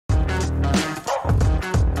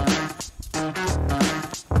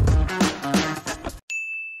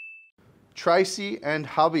Tracy and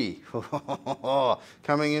hubby,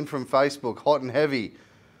 coming in from Facebook, hot and heavy.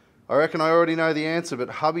 I reckon I already know the answer, but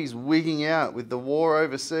hubby's wigging out with the war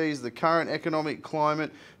overseas. The current economic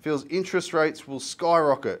climate feels interest rates will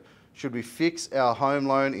skyrocket. Should we fix our home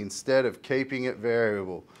loan instead of keeping it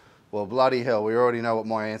variable? Well, bloody hell, we already know what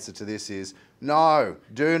my answer to this is. No,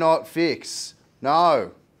 do not fix.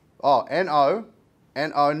 No. Oh, N-O,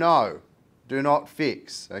 N-O, no. Do not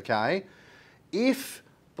fix, okay? If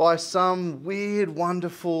by some weird,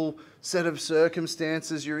 wonderful set of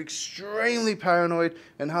circumstances you're extremely paranoid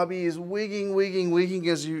and hubby is wigging,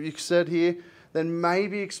 as you said here, then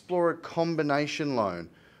maybe explore a combination loan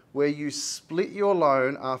where you split your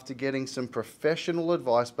loan after getting some professional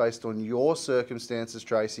advice based on your circumstances,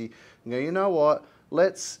 Tracy, and go, you know what,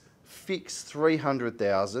 let's fix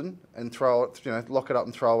 300,000 and throw it, lock it up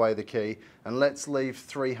and throw away the key, and let's leave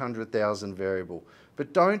 300,000 variable.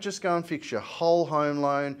 But don't just go and fix your whole home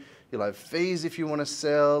loan. You'll have fees if you want to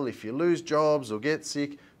sell, if you lose jobs or get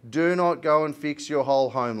sick. Do not go and fix your whole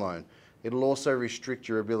home loan. It'll also restrict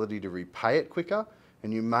your ability to repay it quicker,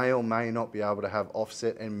 and you may or may not be able to have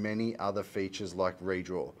offset and many other features like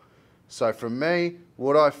redraw. So from me,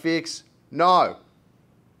 would I fix? No.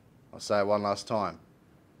 I'll say it one last time.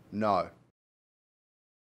 No.